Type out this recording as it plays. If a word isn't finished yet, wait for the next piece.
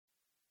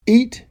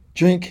Eat,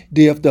 Drink,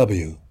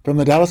 DFW from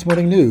the Dallas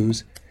Morning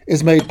News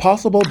is made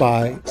possible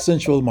by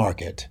Central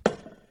Market.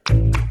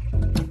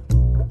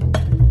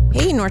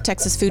 Hey, North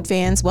Texas food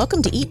fans.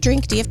 Welcome to Eat,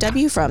 Drink,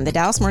 DFW from the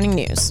Dallas Morning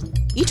News.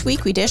 Each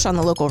week, we dish on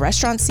the local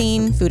restaurant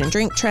scene, food and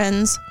drink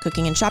trends,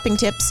 cooking and shopping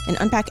tips, and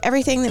unpack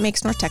everything that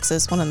makes North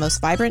Texas one of the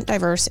most vibrant,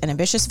 diverse, and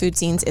ambitious food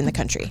scenes in the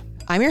country.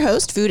 I'm your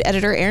host, food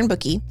editor Erin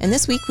Bookey, and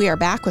this week we are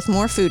back with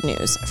more food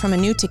news, from a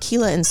new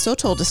tequila and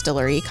sotol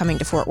distillery coming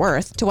to Fort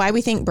Worth to why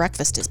we think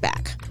breakfast is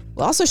back.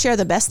 We'll also share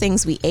the best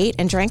things we ate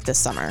and drank this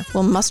summer.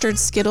 Will mustard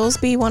Skittles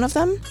be one of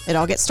them? It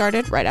all gets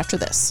started right after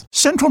this.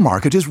 Central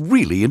Market is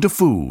really into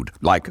food,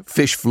 like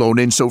fish flown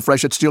in so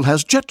fresh it still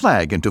has jet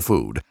lag into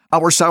food.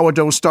 Our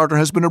sourdough starter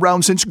has been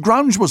around since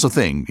grunge was a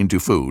thing into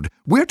food.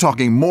 We're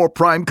talking more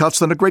prime cuts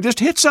than a greatest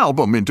hits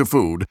album into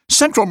food.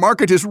 Central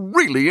Market is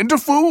really into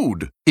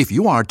food. If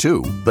you are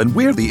too, then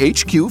we're the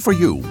HQ for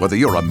you, whether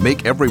you're a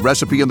make every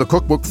recipe in the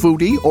cookbook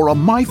foodie or a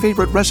my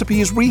favorite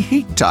recipe is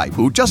reheat type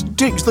who just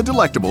digs the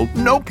delectable.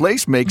 No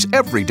place makes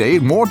every day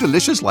more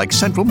delicious like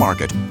Central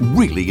Market.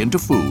 Really into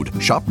food.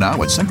 Shop now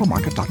at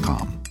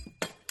centralmarket.com.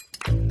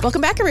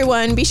 Welcome back,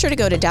 everyone. Be sure to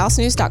go to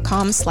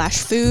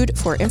dallasnews.com/food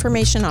for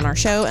information on our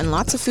show and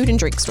lots of food and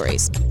drink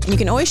stories. And you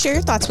can always share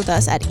your thoughts with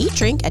us at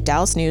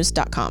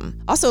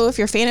eatdrink@dallasnews.com. Also, if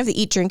you're a fan of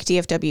the Eat Drink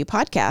DFW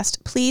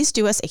podcast, please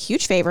do us a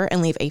huge favor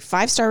and leave a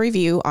 5-star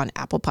review on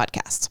Apple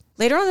Podcasts.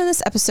 Later on in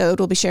this episode,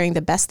 we'll be sharing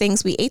the best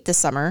things we ate this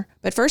summer,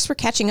 but first we're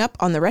catching up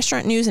on the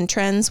restaurant news and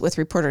trends with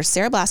reporters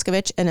Sarah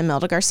Blaskovich and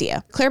Imelda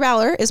Garcia. Claire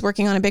Bowler is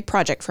working on a big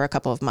project for a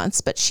couple of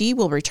months, but she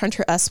will return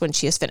to us when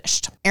she is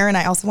finished. Erin,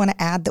 I also want to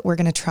add that we're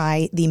going to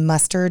try the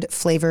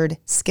mustard-flavored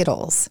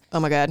Skittles. Oh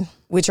my God.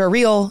 Which are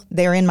real.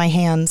 They're in my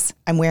hands.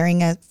 I'm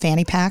wearing a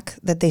fanny pack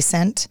that they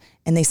sent,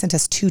 and they sent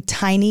us 2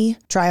 tiny,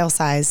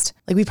 trial-sized.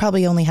 Like, we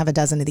probably only have a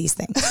dozen of these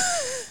things.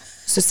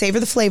 So savor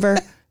the flavor.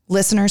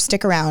 Listeners,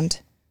 stick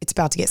around. It's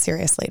about to get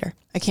serious later.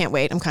 I can't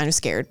wait. I'm kind of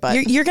scared, but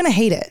you're going to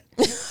hate it.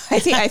 I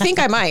think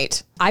I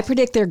might. I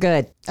predict they're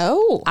good.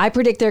 Oh. I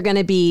predict they're going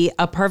to be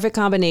a perfect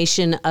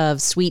combination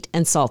of sweet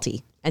and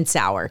salty and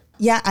sour.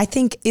 Yeah, I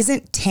think,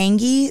 isn't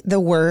tangy the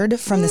word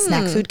from the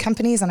snack food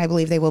companies? And I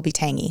believe they will be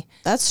tangy.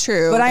 That's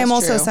true. But I am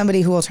also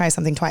somebody who will try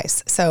something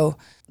twice. So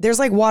there's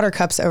like water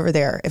cups over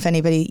there. If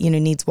anybody,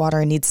 needs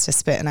water and needs to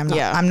spit, and I'm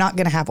not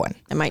going to have one.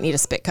 I might need a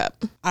spit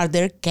cup. Are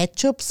there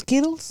ketchup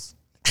Skittles?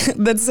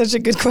 That's such a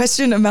good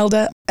question,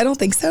 Imelda. I don't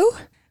think so.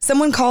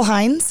 Someone call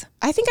Heinz.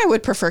 I think I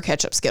would prefer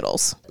ketchup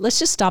Skittles. Let's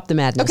just stop the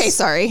madness. Okay,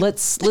 sorry.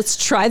 Let's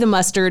try the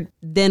mustard,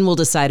 then we'll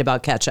decide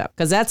about ketchup,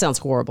 because that sounds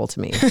horrible to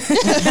me.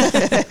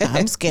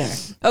 I'm scared.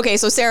 Okay,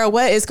 so Sarah,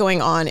 what is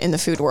going on in the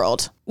food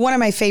world? One of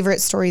my favorite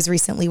stories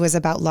recently was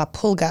about La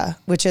Pulga,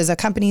 which is a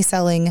company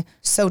selling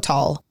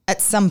sotol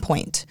at some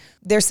point.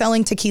 They're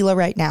selling tequila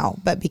right now,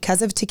 but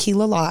because of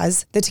tequila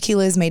laws, the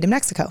tequila is made in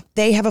Mexico.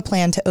 They have a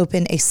plan to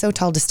open a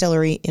sotol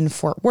distillery in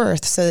Fort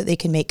Worth so that they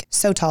can make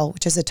sotol,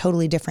 which is a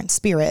totally different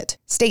spirit,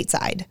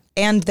 stateside,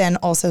 and then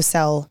also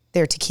sell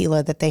their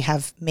tequila that they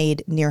have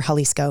made near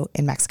Jalisco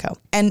in Mexico.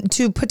 And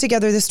to put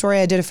together this story,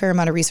 I did a fair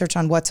amount of research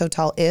on what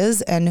sotol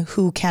is and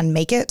who can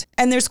make it.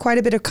 And there's quite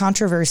a bit of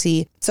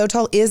controversy.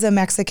 Sotol is a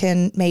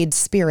Mexican-made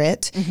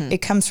spirit. Mm-hmm.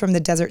 It comes from the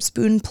desert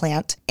spoon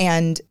plant,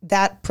 and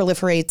that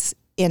proliferates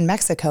in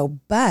Mexico,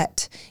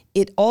 but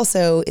it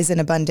also is in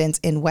abundance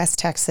in West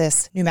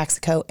Texas, New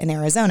Mexico, and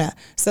Arizona.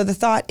 So the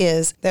thought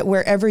is that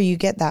wherever you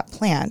get that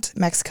plant,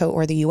 Mexico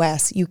or the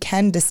US, you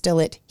can distill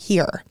it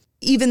here,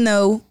 even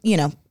though,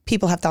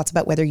 people have thoughts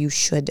about whether you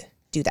should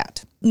do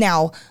that.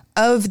 Now,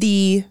 of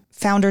the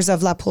founders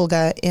of La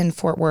Pulga in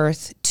Fort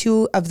Worth,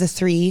 2 of the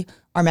 3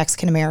 are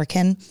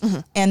Mexican-American,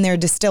 and their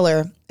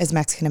distiller is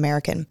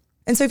Mexican-American.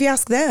 And so if you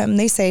ask them,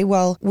 they say,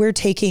 well, we're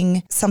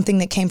taking something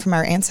that came from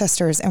our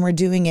ancestors and we're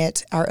doing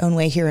it our own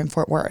way here in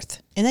Fort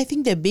Worth. And I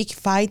think the big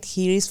fight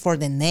here is for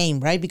the name,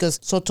 right? Because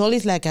sotol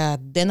is like a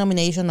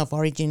denomination of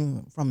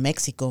origin from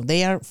Mexico.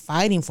 They are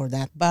fighting for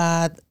that.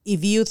 But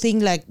if you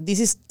think like this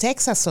is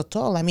Texas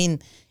sotol,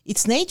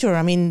 it's nature.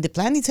 The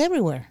plant is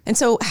everywhere. And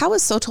so how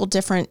is sotol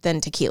different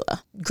than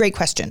tequila? Great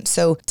question.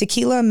 So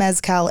tequila,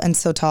 mezcal, and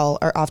sotol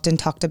are often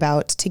talked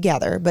about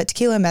together, but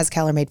tequila and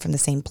mezcal are made from the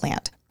same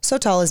plant.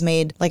 Sotol is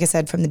made, like I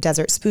said, from the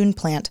desert spoon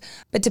plant,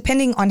 but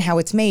depending on how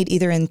it's made,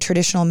 either in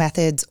traditional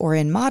methods or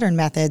in modern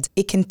methods,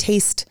 it can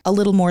taste a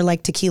little more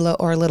like tequila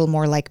or a little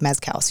more like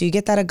mezcal. So you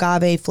get that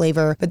agave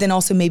flavor, but then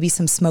also maybe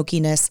some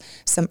smokiness,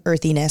 some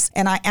earthiness.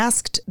 And I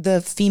asked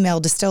the female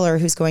distiller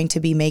who's going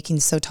to be making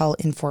sotol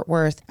in Fort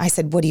Worth, I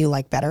said, what do you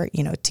like better?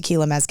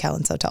 Tequila, mezcal,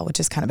 and sotol, which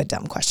is kind of a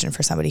dumb question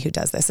for somebody who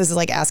does this. This is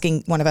like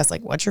asking one of us,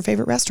 like, what's your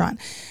favorite restaurant?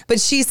 But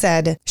she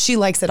said she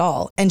likes it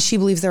all, and she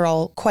believes they're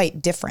all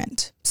quite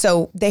different.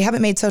 So they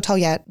haven't made sotol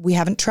yet. We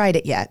haven't tried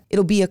it yet.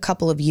 It'll be a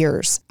couple of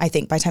years, I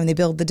think, by the time they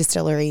build the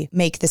distillery,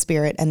 make the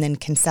spirit, and then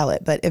can sell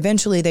it. But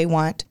eventually they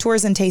want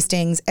tours and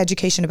tastings,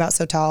 education about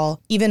sotol.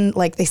 Even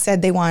like they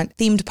said, they want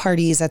themed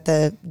parties at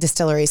the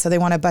distillery. So they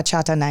want a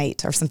bachata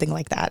night or something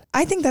like that.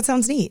 I think that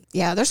sounds neat.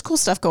 Yeah, there's cool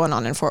stuff going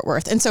on in Fort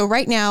Worth. And so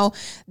right now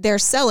they're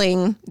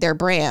selling their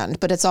brand,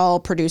 but it's all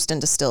produced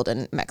and distilled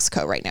in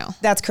Mexico right now.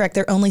 That's correct.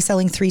 They're only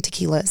selling 3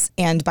 tequilas.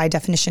 And by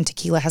definition,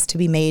 tequila has to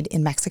be made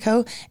in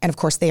Mexico. And of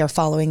course, they are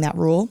following that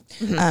rule.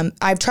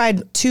 I've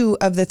tried 2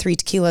 of the 3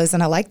 tequilas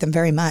and I like them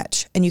very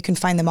much. And you can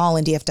find them all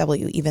in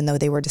DFW, even though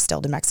they were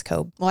distilled in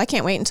Mexico. Well, I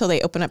can't wait until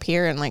they open up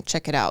here and like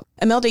check it out.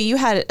 Imelda, you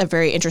had a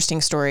very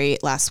interesting story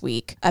last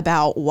week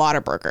about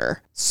Whataburger.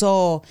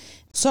 So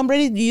some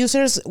Reddit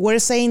users were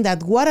saying that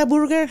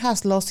Whataburger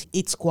has lost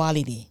its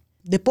quality.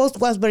 The post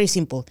was very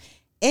simple.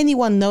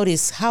 Anyone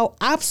notice how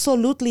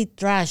absolutely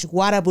trash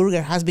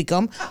Whataburger has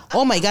become?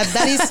 Oh my God,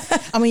 that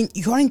is, I mean,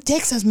 you're in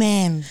Texas,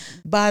 man.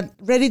 But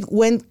Reddit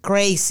went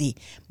crazy.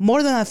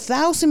 More than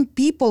 1,000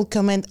 people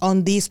comment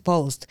on this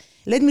post.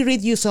 Let me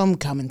read you some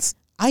comments.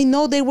 I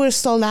know they were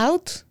sold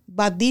out,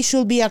 but this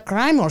should be a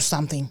crime or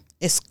something.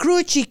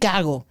 Screw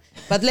Chicago.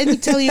 But let me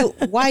tell you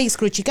why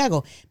screw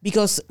Chicago.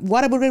 Because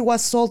Whataburger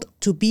was sold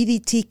to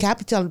BDT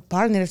Capital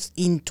Partners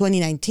in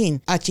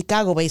 2019, a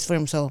Chicago-based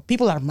firm, so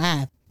people are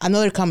mad.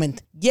 Another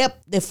comment.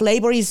 Yep, the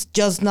flavor is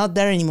just not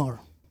there anymore.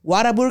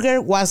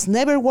 Whataburger was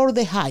never worth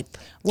the hype.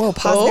 Whoa,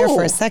 pause there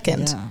for a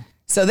second. Yeah.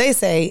 So they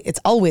say it's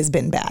always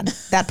been bad,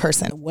 that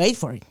person. Wait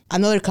for it.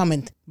 Another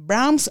comment.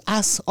 Brahms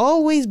has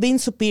always been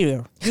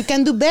superior. You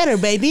can do better,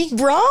 baby.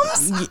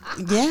 Brahms?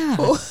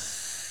 Yeah.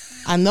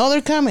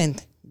 Another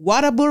comment.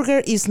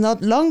 Whataburger is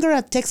not longer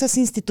a Texas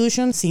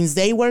institution since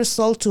they were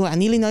sold to an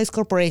Illinois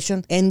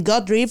corporation and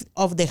got rid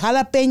of the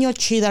jalapeno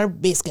cheddar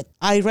biscuit.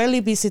 I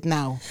rarely visit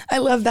now. I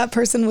love that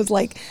person was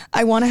like,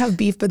 I want to have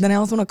beef, but then I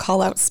also want to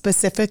call out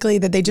specifically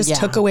that they just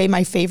took away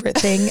my favorite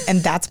thing, and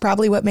that's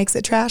probably what makes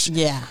it trash.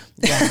 Yeah.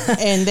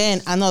 And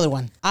then another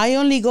one. I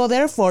only go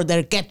there for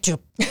their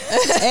ketchup.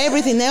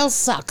 Everything else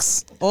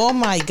sucks. Oh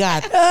my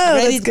God.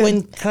 Reddit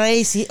went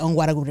crazy on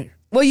Whataburger.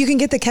 Well, you can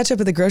get the ketchup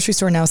at the grocery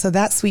store now, so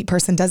that sweet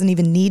person doesn't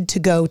even need to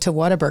go to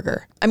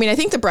Whataburger. I mean, I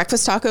think the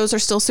breakfast tacos are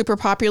still super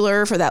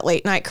popular for that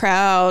late night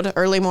crowd,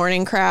 early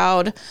morning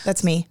crowd.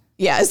 That's me.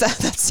 Yeah,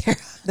 that's Sarah.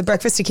 The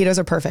breakfast taquitos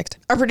are perfect.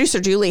 Our producer,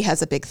 Julie,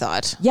 has a big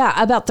thought.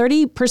 Yeah, about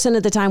 30%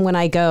 of the time when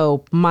I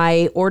go,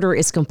 my order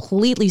is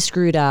completely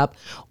screwed up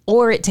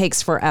or it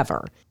takes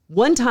forever.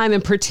 One time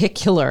in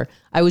particular,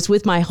 I was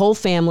with my whole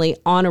family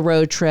on a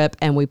road trip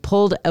and we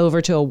pulled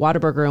over to a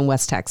Whataburger in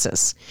West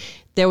Texas.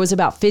 There was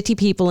about 50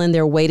 people in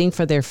there waiting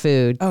for their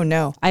food. Oh,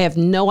 no. I have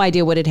no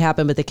idea what had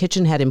happened, but the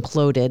kitchen had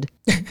imploded.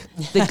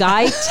 The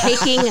guy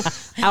taking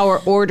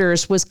our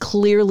orders was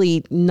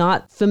clearly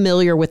not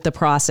familiar with the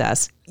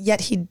process.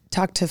 Yet he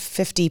talked to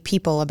 50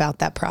 people about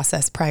that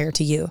process prior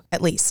to you,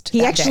 at least.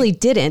 He actually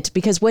didn't,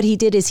 because what he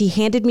did is he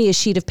handed me a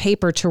sheet of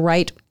paper to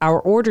write our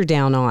order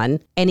down on,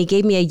 and he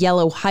gave me a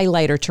yellow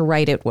highlighter to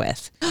write it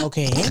with.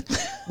 Okay.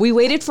 We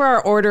waited for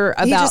our order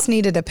about... He just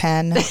needed a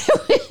pen.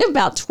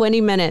 about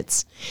 20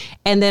 minutes.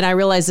 And then I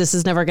realized this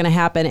is never going to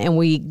happen, and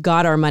we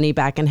got our money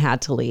back and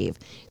had to leave.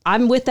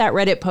 I'm with that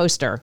Reddit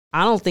poster.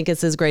 I don't think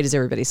it's as great as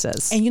everybody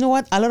says. And you know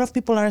what? A lot of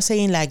people are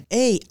saying like,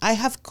 hey, I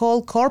have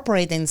called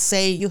corporate and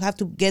say you have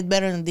to get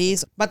better than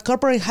this. But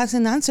corporate has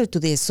an answer to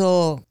this.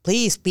 So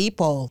please,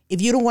 people, if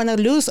you don't want to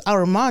lose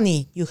our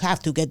money, you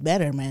have to get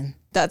better, man.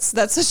 That's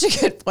such a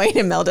good point,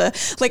 Imelda.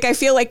 Like, I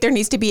feel like there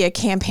needs to be a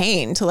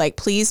campaign to like,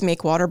 please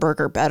make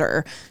Whataburger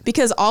better,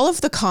 because all of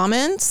the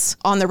comments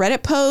on the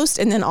Reddit post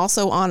and then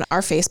also on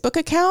our Facebook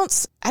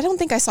accounts, I don't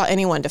think I saw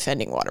anyone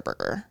defending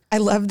Whataburger. I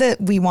love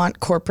that we want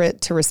corporate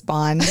to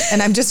respond.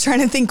 And I'm just trying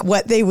to think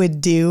what they would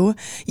do.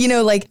 You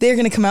know, like they're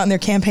going to come out and their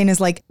campaign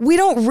is like, we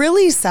don't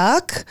really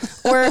suck,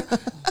 or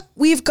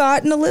we've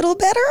gotten a little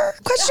better,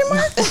 question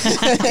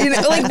mark. You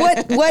know,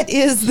 like what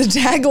is the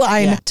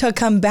tagline to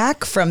come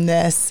back from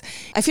this?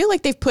 I feel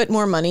like they've put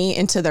more money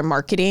into their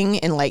marketing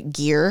and like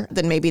gear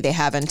than maybe they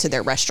have into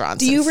their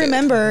restaurants. Do you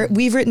remember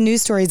we've written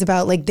news stories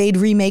about like they'd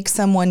remake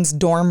someone's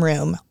dorm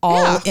room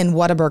all in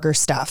Whataburger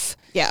stuff?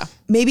 Yeah.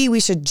 Maybe we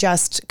should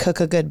just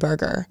cook a good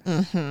burger.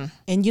 Mm-hmm.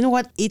 And you know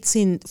what? It's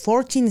in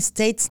 14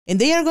 states and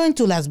they are going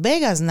to Las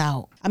Vegas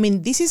now. I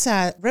mean, this is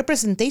a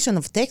representation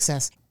of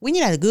Texas. We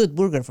need a good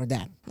burger for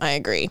that. I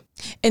agree.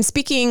 And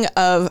speaking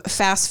of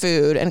fast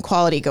food and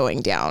quality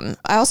going down,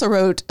 I also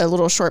wrote a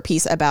little short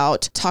piece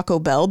about Taco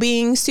Bell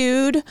being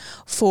sued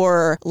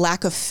for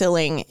lack of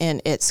filling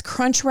in its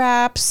crunch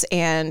wraps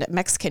and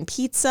Mexican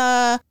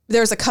pizza.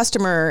 There's a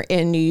customer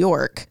in New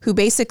York who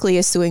basically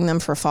is suing them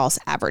for false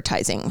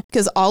advertising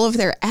because all of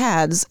their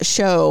ads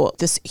show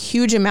this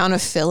huge amount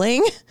of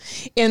filling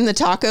in the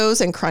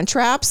tacos and crunch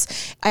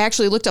wraps. I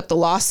actually looked up the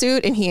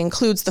lawsuit, and he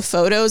includes the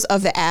photos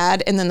of the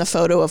ad and then the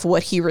photo of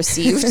what he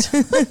received.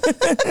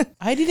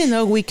 I didn't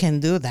know we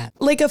can do that.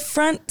 Like a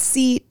front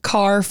seat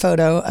car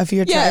photo of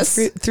your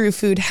drive-through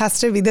food has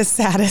to be the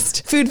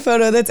saddest food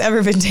photo that's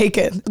ever been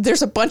taken.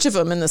 There's a bunch of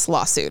them in this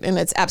lawsuit, and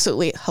it's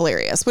absolutely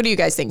hilarious. What do you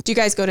guys think? Do you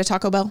guys go to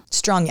Taco Bell?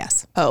 Strong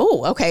yes.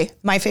 Oh, okay.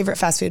 My favorite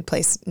fast food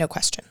place, no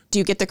question. Do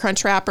you get the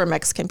Crunch Wrap or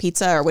Mexican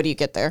pizza, or what do you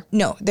get there?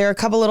 No, there are a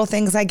couple little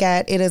things I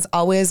get. It is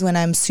always when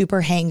I'm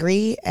super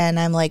hangry and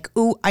I'm like,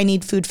 ooh, I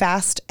need food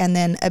fast. And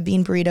then a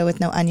bean burrito with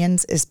no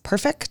onions is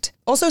perfect.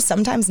 Also,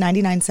 sometimes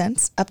 99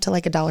 cents up to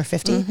like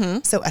 $1.50. Mm-hmm.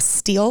 So a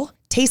steal,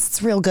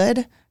 tastes real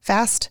good,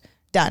 fast,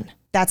 done.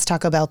 That's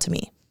Taco Bell to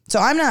me. So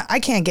I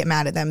can't get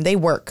mad at them. They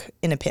work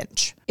in a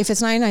pinch. If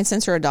it's 99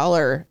 cents or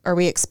 $1, are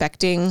we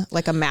expecting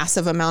like a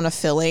massive amount of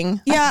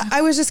filling? Yeah,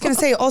 I was just going to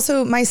say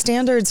also my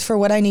standards for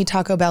what I need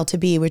Taco Bell to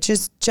be, which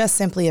is just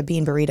simply a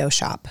bean burrito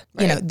shop.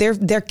 Right. You know,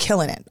 they're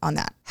killing it on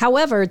that.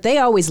 However, they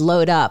always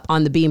load up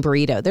on the bean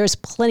burrito. There's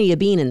plenty of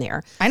bean in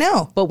there. I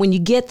know. But when you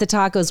get the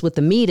tacos with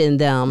the meat in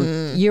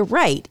them, you're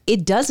right.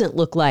 It doesn't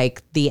look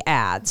like the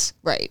ads.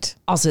 Right.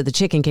 Also, the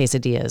chicken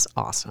quesadilla is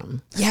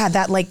awesome. Yeah,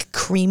 that like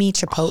creamy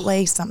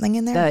chipotle something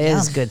in there. That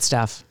is good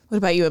stuff. What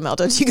about you,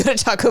 Imelda? Do you go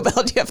to Taco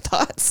Bell? Do you have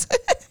thoughts?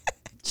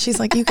 She's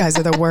like, you guys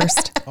are the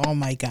worst. Oh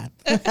my God.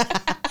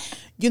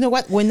 You know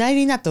what? When I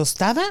need a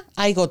tostada,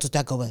 I go to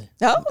Taco Bell.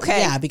 Oh, okay.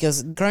 Yeah,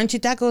 because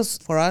crunchy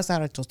tacos for us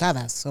are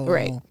tostadas. So,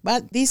 right.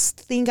 But this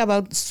thing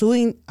about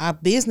suing a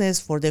business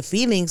for the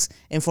feelings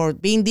and for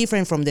being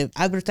different from the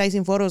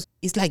advertising photos,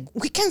 it's like,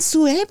 we can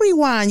sue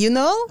everyone, you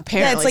know?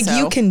 Apparently yeah, it's like,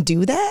 you can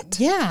do that?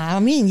 Yeah, I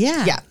mean,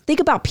 yeah. Yeah.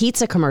 Think about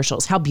pizza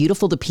commercials, how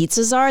beautiful the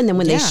pizzas are. And then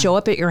when they show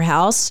up at your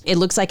house, it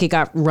looks like it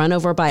got run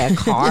over by a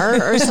car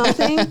or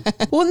something.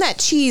 Well, and that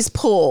cheese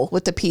pull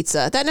with the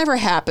pizza, that never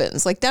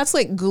happens. Like that's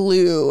like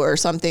glue or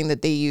something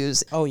that they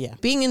use. Oh, yeah.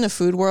 Being in the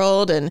food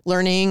world and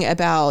learning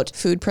about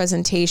food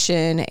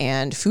presentation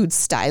and food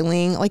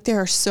styling, like there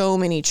are so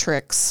many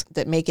tricks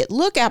that make it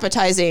look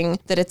appetizing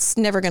that it's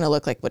never going to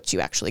look like what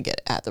you actually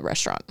get at the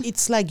restaurant.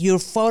 It's like your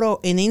photo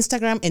in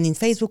Instagram and in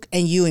Facebook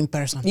and you in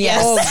person.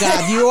 Yes. Oh,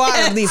 God, you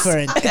are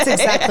different. It's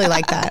exactly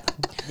like that.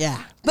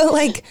 Yeah. But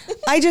like,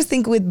 I just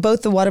think with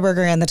both the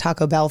Whataburger and the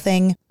Taco Bell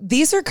thing,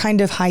 these are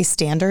kind of high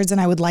standards. And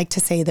I would like to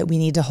say that we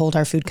need to hold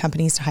our food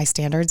companies to high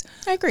standards.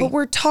 I agree. But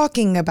we're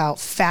talking about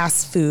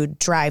fast food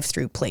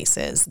drive-through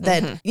places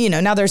that, you know,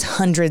 now there's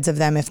hundreds of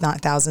them, if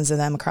not thousands of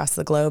them across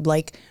the globe.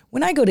 Like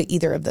when I go to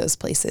either of those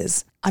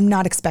places, I'm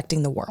not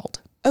expecting the world.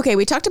 Okay,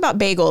 we talked about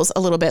bagels a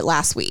little bit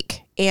last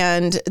week.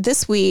 And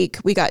this week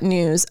we got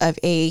news of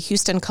a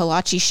Houston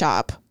kolache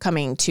shop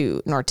coming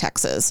to North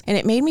Texas. And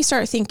it made me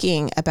start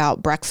thinking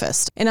about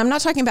breakfast. And I'm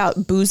not talking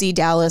about boozy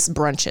Dallas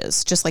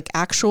brunches, just like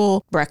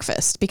actual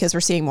breakfast, because we're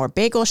seeing more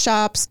bagel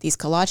shops, these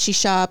kolache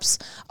shops.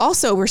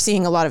 Also, we're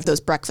seeing a lot of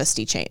those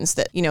breakfasty chains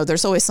that, you know,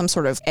 there's always some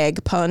sort of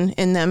egg pun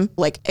in them,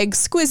 like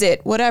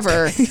exquisite,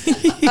 whatever.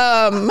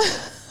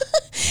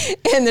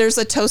 And there's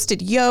a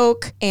toasted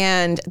yolk,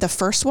 and the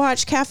First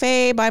Watch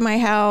Cafe by my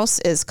house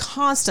is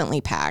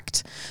constantly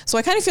packed. So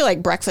I kind of feel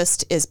like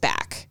breakfast is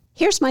back.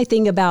 Here's my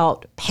thing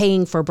about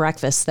paying for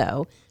breakfast,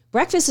 though.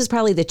 Breakfast is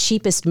probably the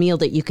cheapest meal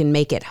that you can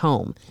make at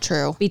home.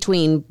 True.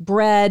 Between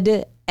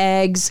bread,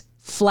 eggs,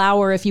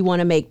 flour if you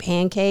want to make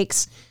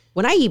pancakes.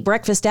 When I eat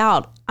breakfast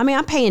out, I mean,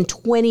 I'm paying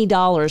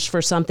 $20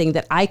 for something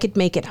that I could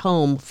make at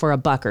home for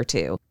 $1 or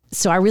 $2.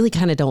 So I really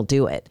kind of don't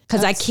do it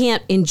because I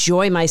can't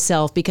enjoy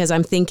myself because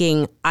I'm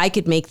thinking I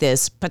could make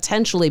this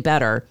potentially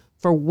better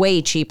for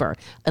way cheaper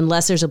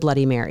unless there's a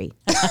Bloody Mary.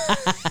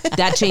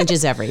 That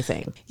changes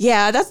everything.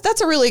 Yeah, that's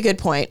a really good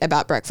point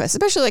about breakfast,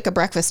 especially like a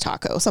breakfast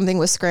taco, something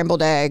with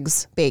scrambled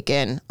eggs,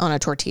 bacon on a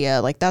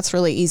tortilla. Like that's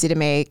really easy to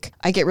make.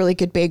 I get really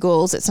good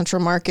bagels at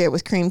Central Market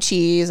with cream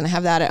cheese and I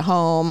have that at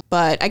home.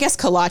 But I guess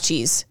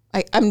kolaches,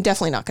 I'm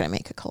definitely not going to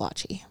make a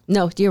kolache.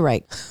 No, you're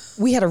right.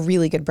 We had a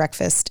really good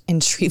breakfast in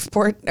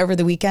Shreveport over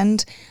the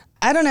weekend.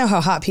 I don't know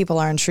how hot people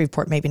are in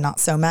Shreveport, maybe not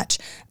so much,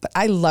 but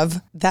I love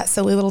that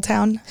silly little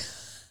town.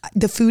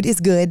 The food is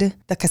good.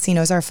 The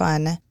casinos are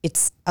fun.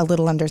 It's a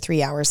little under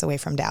 3 hours away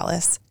from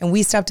Dallas. And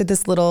we stopped at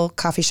this little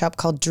coffee shop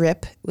called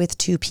Drip with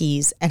 2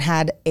 Ps and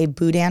had a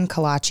boudin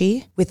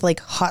kolache with like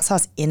hot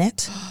sauce in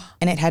it.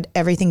 And it had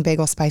everything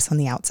bagel spice on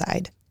the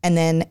outside. And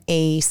then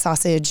a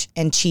sausage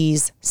and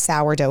cheese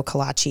sourdough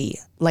kolache,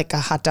 like a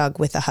hot dog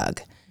with a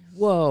hug.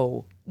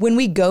 Whoa. When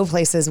we go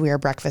places, we are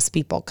breakfast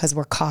people because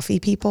we're coffee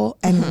people,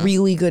 and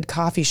really good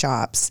coffee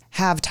shops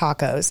have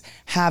tacos,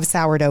 have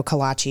sourdough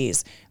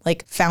kolaches.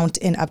 Like Fount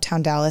in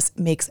Uptown Dallas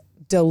makes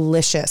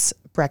delicious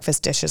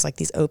breakfast dishes like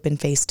these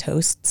open-faced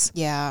toasts.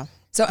 Yeah.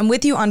 So I'm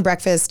with you on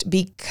breakfast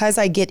because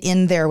I get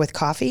in there with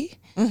coffee.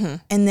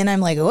 And then I'm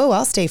like, oh,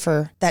 I'll stay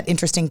for that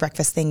interesting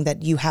breakfast thing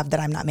that you have that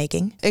I'm not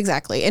making.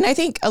 Exactly. And I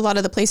think a lot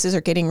of the places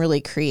are getting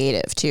really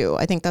creative too.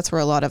 I think that's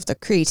where a lot of the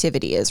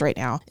creativity is right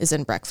now, is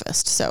in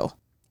breakfast. So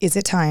is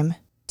it time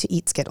to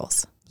eat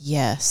Skittles?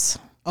 yes.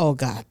 Oh,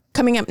 God.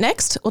 Coming up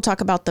next, we'll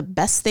talk about the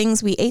best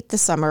things we ate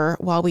this summer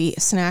while we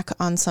snack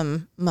on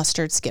some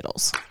mustard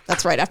Skittles.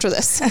 That's right after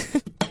this.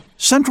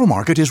 Central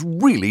Market is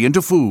really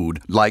into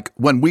food. Like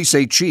when we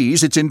say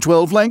cheese, it's in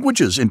 12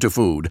 languages into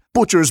food.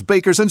 Butchers,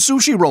 bakers, and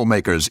sushi roll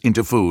makers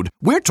into food.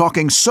 We're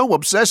talking so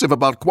obsessive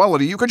about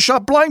quality you can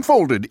shop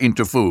blindfolded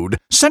into food.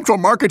 Central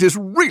Market is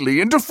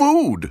really into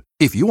food.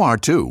 If you are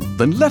too,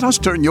 then let us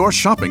turn your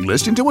shopping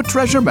list into a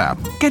treasure map.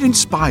 Get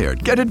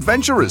inspired, get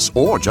adventurous,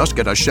 or just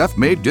get a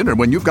chef-made dinner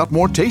when you've got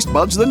more taste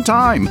buds than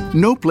time.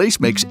 No place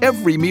makes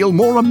every meal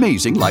more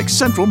amazing like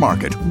Central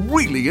Market.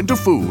 Really into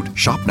food.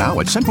 Shop now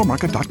at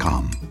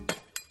centralmarket.com.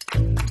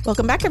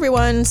 Welcome back,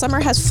 everyone. Summer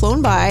has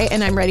flown by,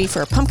 and I'm ready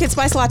for pumpkin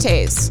spice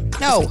lattes.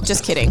 No.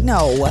 Just kidding.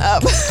 No.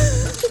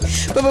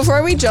 But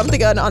before we jump the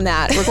gun on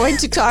that, we're going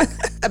to talk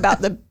about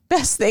the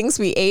best things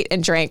we ate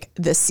and drank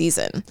this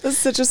season. That's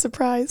such a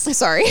surprise.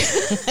 Sorry.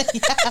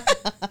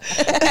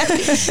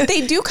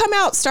 They do come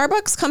out.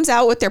 Starbucks comes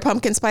out with their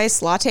pumpkin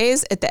spice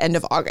lattes at the end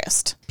of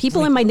August.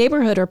 People in my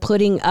neighborhood are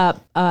putting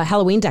up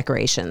Halloween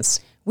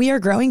decorations. We are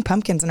growing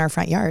pumpkins in our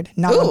front yard,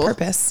 not on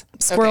purpose.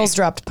 Squirrels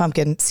dropped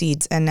pumpkin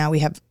seeds, and now we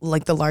have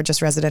like the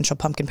largest residential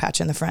pumpkin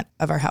patch in the front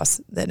of our house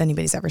that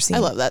anybody's ever seen. I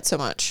love that so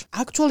much.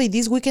 Actually,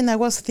 this weekend I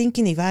was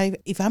thinking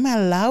if I'm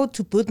allowed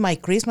to put my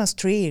Christmas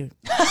tree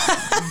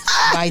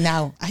by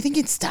now. I think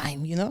it's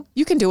time, you know?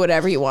 You can do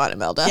whatever you want,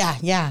 Imelda.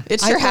 Yeah.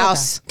 It's your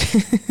house.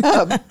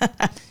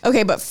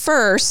 Okay, but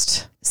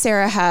first,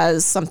 Sarah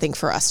has something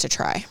for us to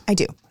try. I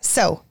do.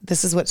 So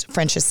this is what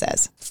French's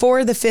says.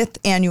 For the 5th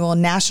annual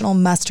National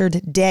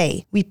Mustard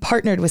Day, we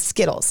partnered with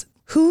Skittles.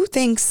 Who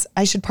thinks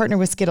I should partner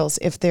with Skittles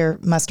if they're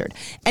mustard?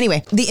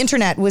 Anyway, the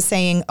internet was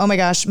saying, oh my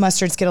gosh,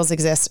 mustard Skittles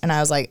exist. And I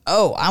was like,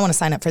 oh, I want to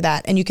sign up for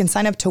that. And you can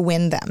sign up to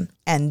win them.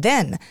 And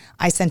then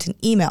I sent an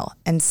email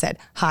and said,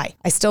 hi,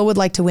 I still would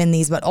like to win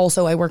these, but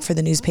also I work for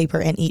the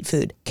newspaper and eat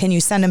food. Can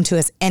you send them to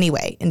us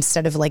anyway,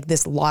 instead of like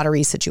this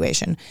lottery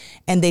situation?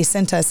 And they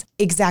sent us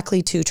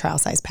exactly 2 trial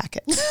size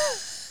packets.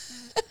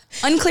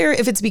 Unclear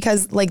if it's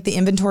because like the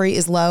inventory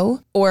is low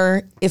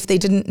or if they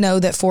didn't know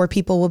that 4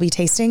 people will be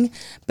tasting.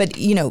 But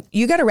you know,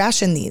 you got to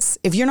ration these.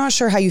 If you're not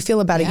sure how you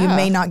feel about it, you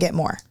may not get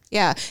more.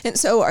 Yeah. And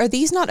so are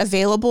these not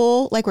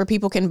available, like where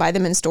people can buy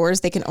them in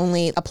stores? They can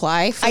only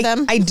apply for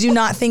them? I do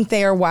not think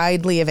they are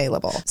widely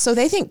available. So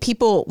they think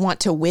people want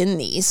to win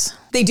these.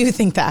 They do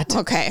think that.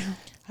 Okay.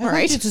 I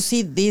want you to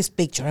see this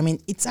picture. I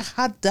mean, it's a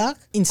hot dog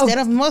instead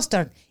of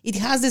mustard. It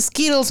has the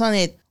Skittles on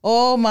it.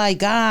 Oh my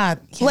God.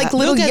 Like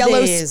little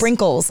yellow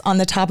sprinkles on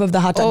the top of the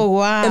hot dog. Oh,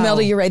 wow.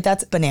 Imelda, you're right.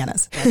 That's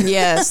bananas.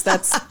 Yes,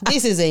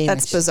 This is a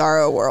that's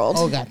Bizarro World.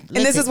 Oh God.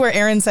 And this is where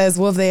Erin says,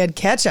 well, if they had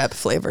ketchup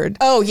flavored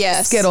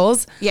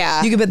Skittles,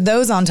 yeah, you could put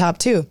those on top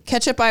too.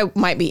 Ketchup I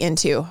might be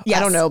into. Yes. I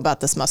don't know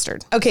about this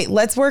mustard. Okay,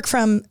 let's work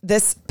from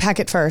this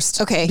packet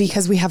first. Okay.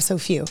 Because we have so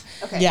few.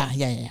 Okay. Yeah.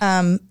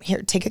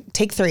 Here,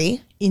 take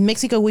 3. In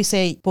Mexico, we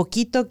say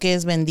poquito que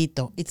es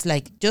bendito. It's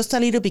like just a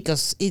little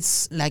because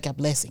it's like a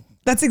blessing.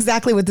 That's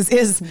exactly what this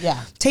is.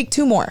 Yeah. Take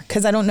 2 more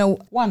because I don't know.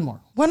 One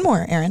more. One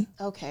more, Erin.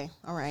 Okay.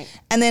 All right.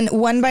 And then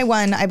one by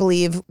one, I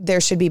believe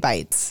there should be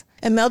bites.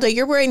 Imelda,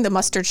 you're wearing the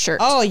mustard shirt.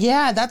 Oh,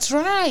 yeah, that's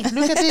right.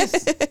 Look at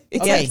this.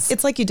 Okay.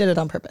 It's like you did it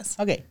on purpose.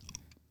 Okay.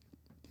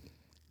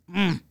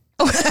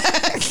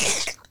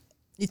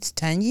 It's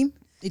tangy.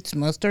 It's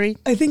mustardy.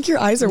 I think your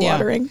eyes are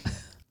watering.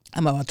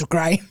 I'm about to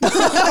cry.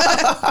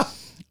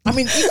 I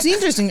mean, it's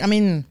interesting. I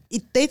mean,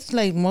 it tastes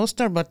like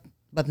mustard, but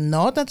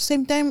not at the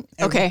same time.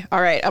 Okay.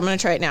 All right. I'm going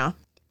to try it now.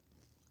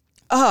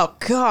 Oh,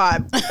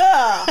 God.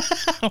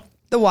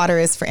 The water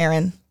is for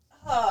Erin.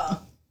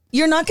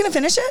 You're not going to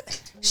finish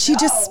it? She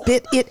just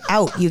spit it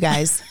out, you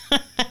guys.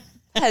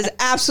 That is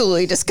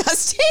absolutely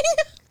disgusting.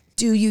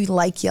 Do you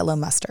like yellow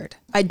mustard?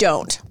 I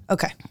don't.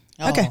 Okay.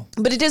 Oh. Okay.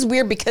 But it is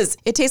weird because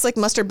it tastes like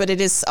mustard, but it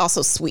is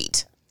also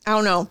sweet. I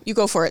don't know. You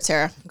go for it,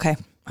 Sarah. Okay.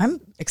 I'm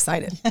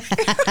excited.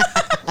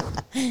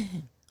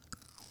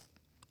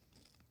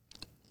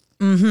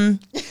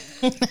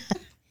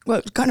 Well,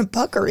 it's kind of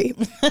puckery.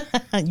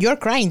 You're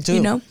crying too. You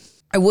know,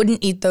 I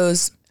wouldn't eat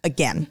those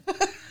again.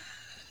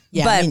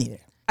 Yeah, but me neither.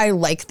 I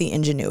like the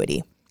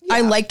ingenuity. Yeah.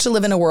 I like to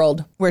live in a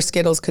world where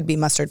Skittles could be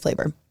mustard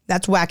flavor.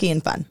 That's wacky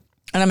and fun.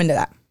 And I'm into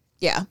that.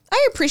 Yeah.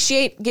 I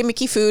appreciate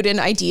gimmicky food and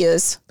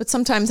ideas, but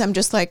sometimes I'm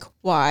just like,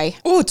 why?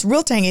 Oh, it's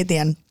real tangy at the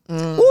end.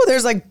 Oh,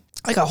 there's like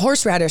a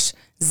horseradish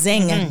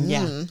zing.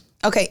 Yeah.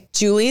 Okay,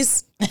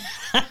 Julie's.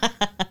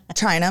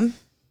 Trying them.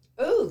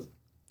 Ooh.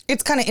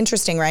 It's kind of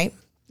interesting, right?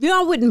 You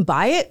know, I wouldn't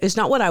buy it. It's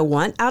not what I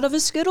want out of a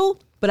Skittle,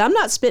 but I'm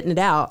not spitting it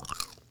out.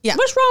 Yeah.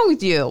 What's wrong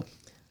with you?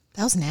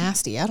 That was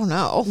nasty. I don't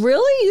know.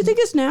 Really? You think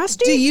it's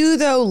nasty? Do you,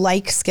 though,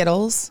 like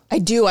Skittles? I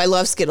do. I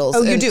love Skittles.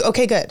 Oh, you do?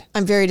 Okay, good.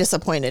 I'm very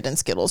disappointed in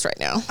Skittles right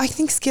now. I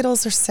think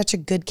Skittles are such a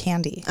good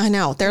candy. I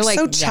know. They're like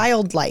so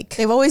childlike.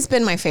 They've always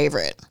been my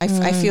favorite. I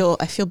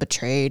feel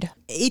betrayed.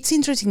 It's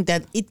interesting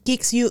that it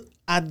kicks you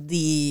at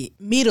the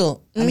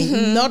middle. I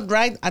mean, not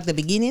right at the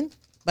beginning,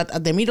 but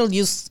at the middle,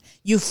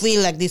 you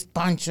feel like this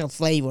punch of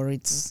flavor.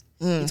 It's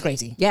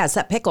crazy. Yeah, it's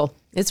that pickle.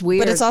 It's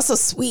weird. But it's also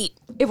sweet.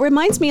 It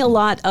reminds me a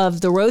lot of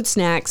the road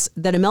snacks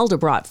that Imelda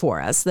brought for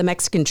us, the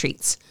Mexican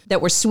treats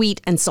that were sweet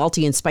and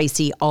salty and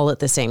spicy all at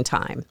the same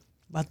time.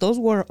 But those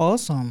were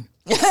awesome.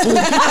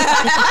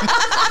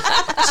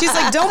 She's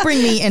like, don't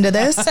bring me into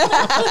this.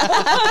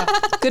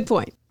 Good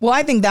point. Well,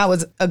 I think that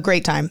was a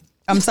great time.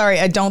 I'm sorry,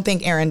 I don't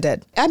think Aaron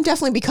did. I'm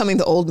definitely becoming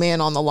the old man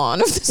on the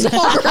lawn of this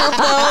whole group,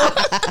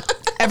 though.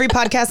 Every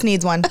podcast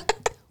needs one.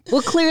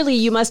 Well, clearly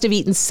you must have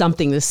eaten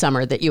something this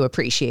summer that you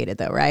appreciated,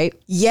 though, right?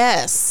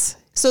 Yes.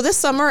 So this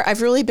summer,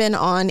 I've really been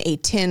on a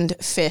tinned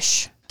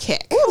fish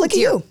kick. Oh, look at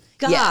you.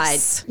 God,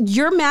 Yes.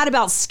 you're mad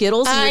about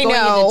Skittles and I you're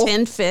going know. into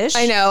tinned fish?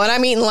 I know, and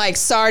I'm eating like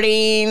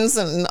sardines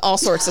and all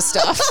sorts of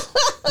stuff.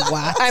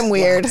 Wow. I'm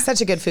weird. Such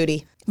a good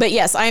foodie. But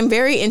yes, I am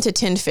very into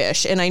tinned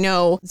fish. And I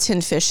know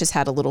tinned fish has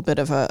had a little bit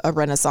of a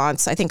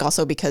renaissance. I think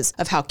also because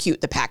of how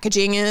cute the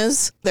packaging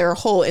is. There are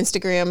whole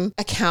Instagram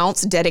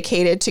accounts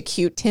dedicated to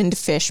cute tinned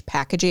fish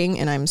packaging,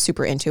 and I'm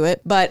super into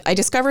it. But I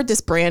discovered this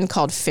brand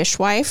called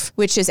Fishwife,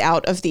 which is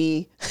out of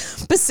the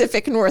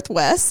Pacific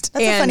Northwest.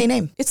 That's a funny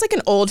name. It's like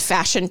an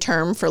old-fashioned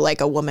term for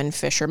like a woman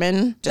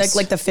fisherman.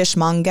 Like the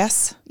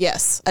fishmongus.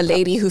 Yes, a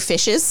lady who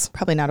fishes.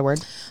 Probably not a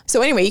word.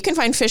 So anyway, you can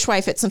find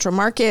Fishwife at Central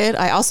Market.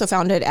 I also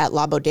found it at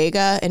La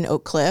Bodega in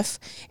Oak Cliff.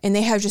 And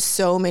they have just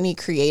so many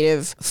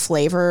creative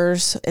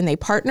flavors. And they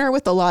partner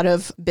with a lot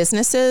of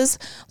businesses.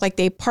 Like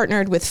they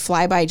partnered with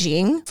Fly by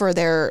Jing for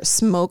their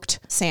smoked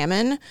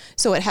salmon.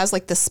 So it has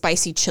like the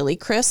spicy chili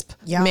crisp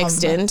Yum.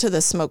 mixed into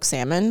the smoked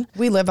salmon.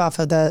 We live off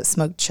of the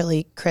smoked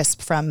chili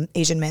crisp from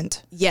Asian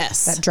Mint.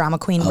 Yes. That Drama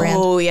Queen brand.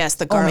 Oh, yes,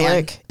 the man.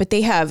 garlic. But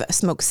they have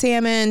smoked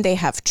salmon. They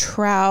have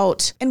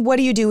trout. And what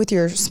do you do with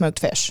your smoked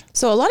fish?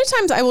 So a lot of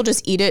times I will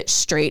just eat it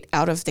straight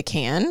out of the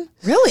can.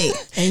 Really?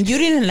 And you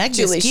didn't like the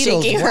Julie's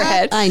Skittles. shaking her What?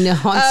 head. I know.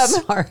 I'm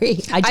sorry.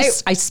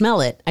 I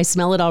smell it. I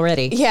smell it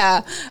already.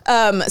 Yeah.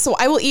 So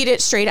I will eat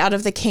it straight out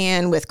of the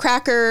can with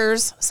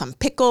crackers, some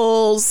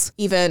pickles,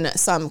 even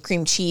some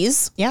cream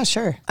cheese. Yeah,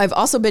 sure. I've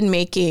also been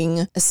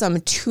making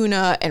some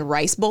tuna and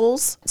rice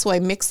bowls. So I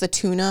mix the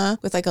tuna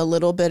with like a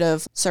little bit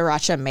of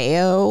sriracha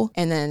mayo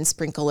and then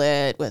sprinkle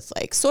it with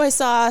like soy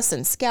sauce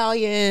and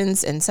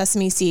scallions and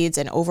sesame seeds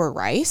and over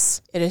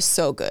rice. It is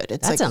so good.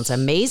 It's That like sounds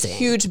amazing.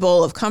 huge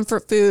bowl of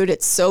comfort food.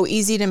 It's so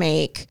easy to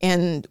make.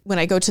 And when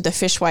I go to the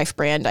Fishwife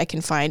brand, I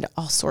can find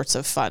all sorts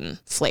of fun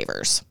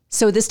flavors.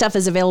 So this stuff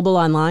is available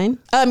online?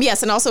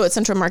 Yes, and also at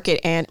Central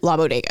Market and La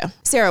Bodega.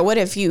 Sarah, what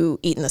have you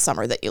eaten this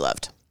summer that you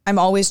loved? I'm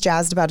always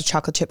jazzed about a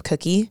chocolate chip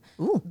cookie,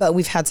 but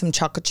we've had some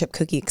chocolate chip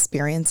cookie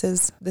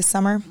experiences this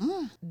summer.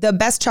 The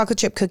best chocolate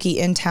chip cookie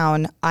in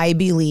town, I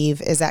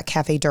believe, is at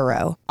Cafe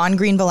Duro on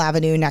Greenville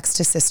Avenue next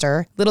to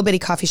Sister. Little bitty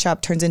coffee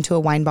shop turns into a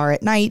wine bar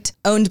at night,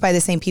 owned by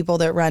the same people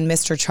that run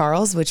Mr.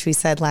 Charles, which we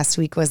said last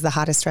week was the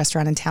hottest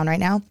restaurant in town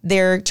right now.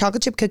 Their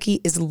chocolate chip cookie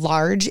is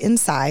large in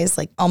size,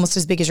 like almost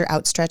as big as your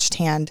outstretched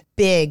hand,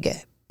 big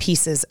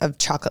pieces of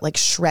chocolate, like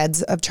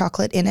shreds of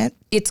chocolate in it.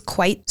 It's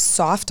quite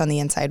soft on the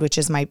inside, which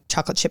is my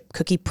chocolate chip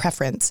cookie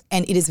preference,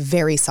 and it is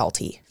very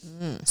salty.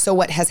 So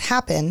what has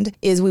happened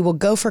is we will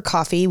go for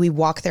coffee. We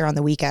walk there on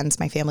the weekends,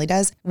 my family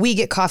does. We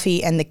get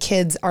coffee and the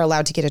kids are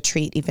allowed to get a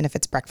treat even if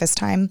it's breakfast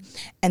time.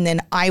 And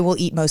then I will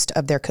eat most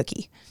of their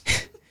cookie.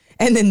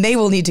 And then they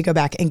will need to go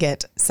back and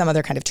get some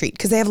other kind of treat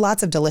because they have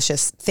lots of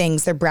delicious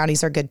things. Their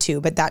brownies are good too.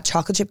 But that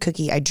chocolate chip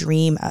cookie I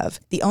dream of.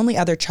 The only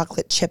other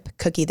chocolate chip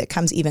cookie that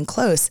comes even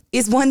close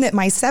is one that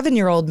my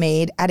 7-year-old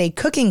made at a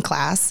cooking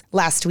class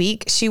last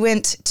week. She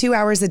went 2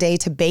 hours a day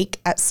to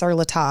bake at Sur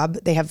La Table.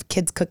 They have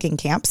kids cooking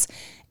camps.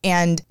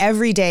 And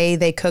every day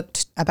they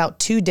cooked about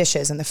 2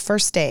 dishes. And the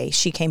first day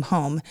she came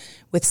home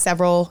with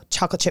several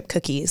chocolate chip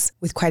cookies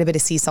with quite a bit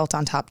of sea salt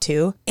on top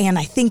too. And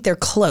I think they're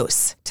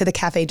close to the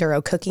Cafe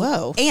Duro cookie.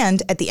 Whoa.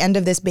 And at the end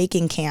of this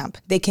baking camp,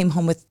 they came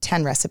home with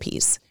 10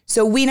 recipes.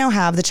 So we now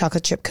have the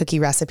chocolate chip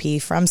cookie recipe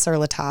from Sur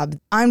La Table.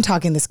 I'm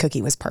talking this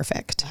cookie was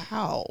perfect.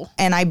 Wow.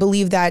 And I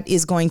believe that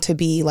is going to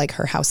be like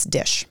her house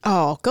dish.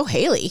 Oh, go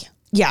Haley.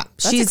 Yeah,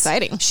 That's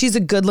exciting. She's a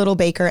good little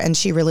baker and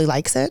she really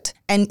likes it.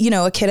 And, you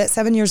know, a kid at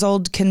 7 years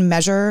old can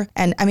measure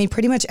and I mean,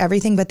 pretty much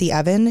everything but the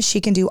oven,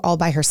 she can do all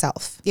by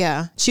herself.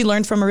 Yeah. She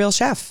learned from a real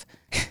chef.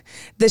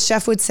 The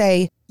chef would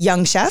say,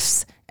 young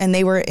chefs, and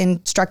they were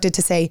instructed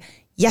to say,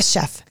 yes,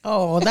 chef.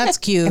 Oh, that's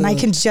cute. And I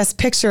can just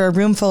picture a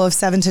room full of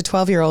 7 to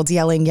 12-year-olds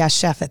yelling, yes,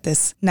 chef, at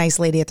this nice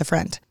lady at the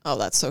front. Oh,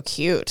 that's so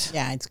cute.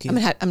 Yeah, it's cute.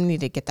 I'm gonna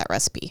need to get that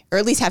recipe, or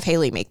at least have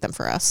Haley make them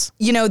for us.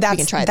 You know,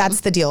 can try that's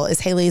the deal, is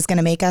Haley's going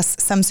to make us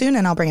some soon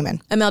and I'll bring him in.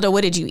 Imelda,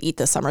 what did you eat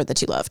this summer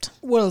that you loved?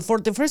 Well, for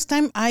the first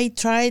time, I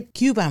tried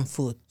Cuban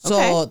food. So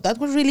Okay. that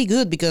was really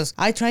good because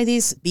I tried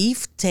this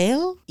beef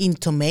tail in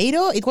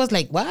tomato. It was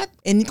like, what?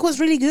 And it was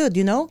really good,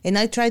 you know? And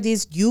I tried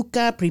this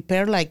yuca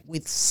prepared like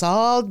with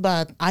salt,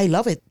 but I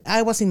love it.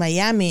 I was in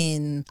Miami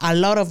and a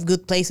lot of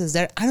good places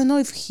there. I don't know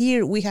if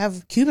here we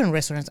have Cuban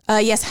restaurants.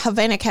 Yes,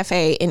 Havana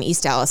Cafe in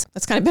East Dallas.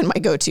 That's kind of been my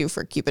go-to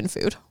for Cuban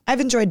food. I've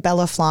enjoyed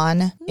Bella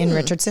Flan in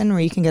Richardson, where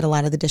you can get a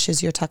lot of the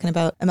dishes you're talking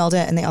about, Imelda,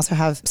 and they also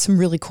have some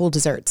really cool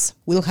desserts.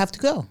 We'll have to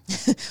go.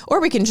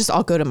 Or we can just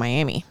all go to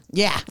Miami.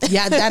 Yeah,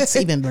 that's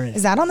even better.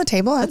 Is that on the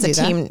table? It's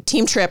a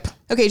team trip.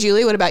 Okay,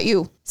 Julie, what about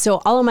you?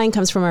 So all of mine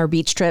comes from our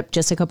beach trip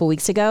just a couple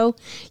weeks ago.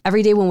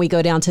 Every day when we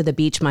go down to the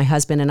beach, my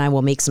husband and I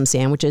will make some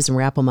sandwiches and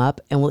wrap them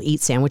up, and we'll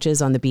eat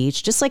sandwiches on the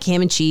beach, just like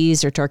ham and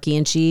cheese or turkey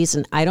and cheese.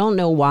 And I don't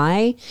know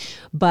why,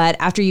 but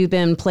after you've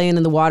been playing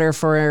in the water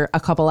for a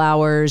couple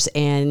hours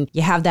and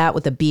you have that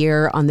with a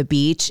beer on the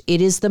beach, it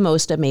is the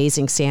most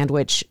amazing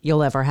sandwich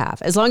you'll ever have,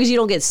 as long as you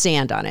don't get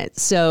sand on it.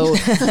 So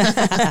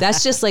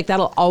that's just like,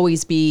 that'll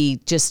always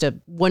be just a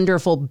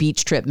wonderful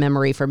beach trip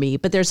memory for me.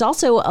 But there's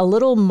also a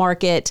little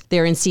market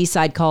there in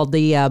Seaside called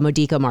the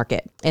Modica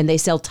Market, and they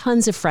sell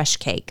tons of fresh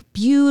cake,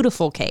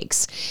 beautiful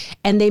cakes.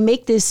 And they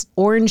make this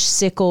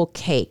orangesicle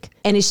cake.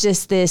 And it's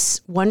just this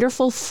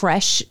wonderful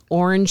fresh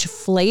orange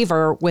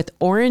flavor with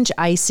orange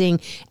icing.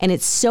 And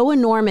it's so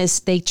enormous,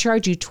 they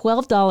charge you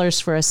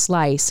 $12 for a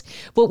slice.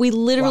 But we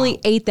literally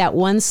ate that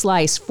one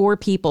slice, 4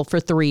 people, for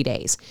 3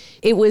 days.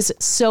 It was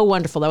so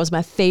wonderful. That was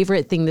my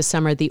favorite thing this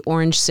summer, the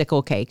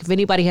orangesicle cake. If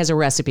anybody has a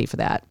recipe for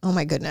that. Oh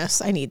my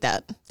goodness, I need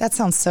that. That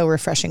sounds so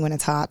refreshing when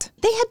it's hot.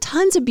 They had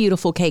tons of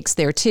beautiful cakes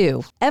there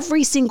too.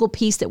 Every single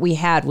piece that we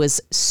had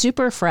was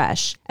super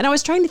fresh. And I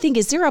was trying to think,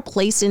 is there a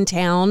place in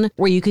town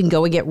where you can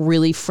go and get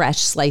really fresh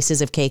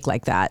slices of cake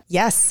like that?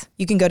 Yes.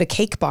 You can go to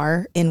Cake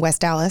Bar in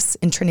West Dallas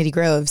in Trinity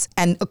Groves.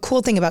 And a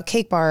cool thing about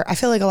Cake Bar, I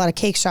feel like a lot of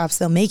cake shops,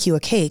 they'll make you a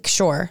cake,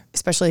 sure,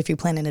 especially if you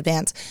plan in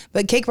advance.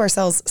 But Cake Bar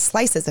sells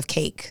slices of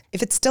cake.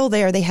 If it's still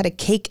there, they had a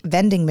cake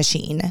vending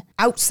machine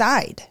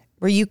outside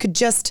where you could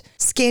just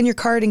scan your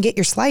card and get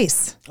your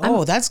slice.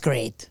 Oh, that's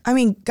great. I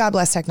mean, God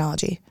bless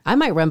technology. I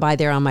might run by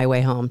there on my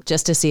way home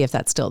just to see if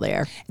that's still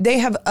there. They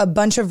have a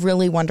bunch of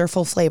really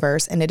wonderful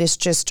flavors, and it is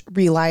just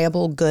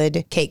reliable,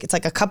 good cake. It's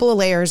like a couple of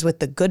layers with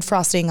the good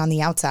frosting on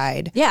the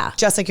outside. Yeah.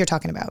 Just like you're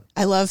talking about.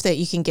 I love that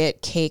you can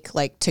get cake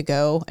like to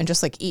go and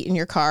just like eat in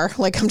your car.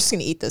 Like, I'm just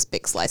going to eat this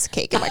big slice of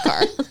cake in my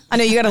car. I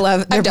know you got to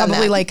love, they're done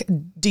probably that. like,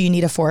 do you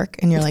need a fork?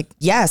 And you're like,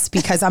 yes,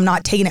 because I'm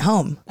not taking it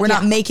home. We're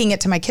not making it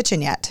to my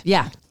kitchen yet.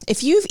 Yeah.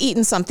 If you've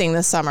eaten something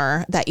this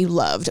summer that you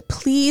loved,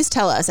 please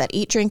tell us at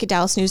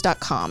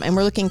eatdrink@dallasnews.com. And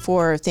we're looking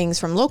for things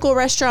from local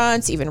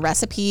restaurants, even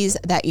recipes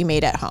that you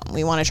made at home.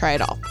 We want to try it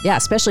all. Yeah,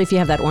 especially if you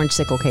have that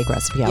orangesicle cake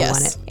recipe. I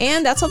want it.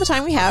 And that's all the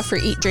time we have for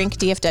Eat Drink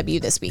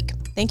DFW this week.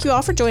 Thank you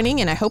all for joining,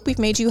 and I hope we've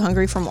made you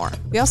hungry for more.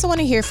 We also want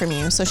to hear from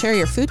you, so share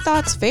your food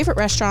thoughts, favorite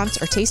restaurants,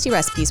 or tasty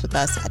recipes with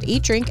us at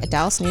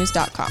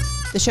eatdrink@dallasnews.com.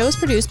 The show is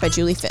produced by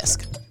Julie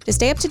Fisk. To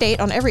stay up to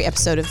date on every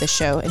episode of this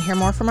show and hear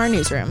more from our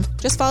newsroom,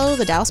 just follow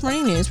the Dallas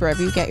Morning News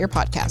wherever you get your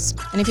podcasts.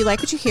 And if you like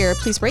what you hear,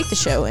 please rate the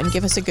show and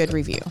give us a good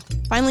review.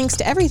 Find links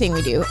to everything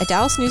we do at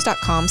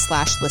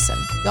dallasnews.com/listen.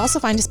 You'll also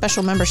find a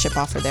special membership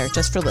offer there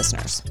just for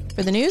listeners.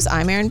 For the news,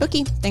 I'm Erin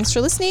Bookie. Thanks for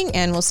listening,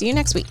 and we'll see you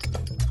next week.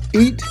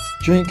 Eat,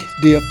 Drink,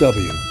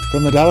 DFW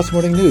from the Dallas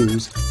Morning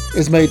News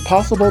is made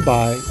possible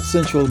by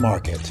Central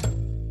Market.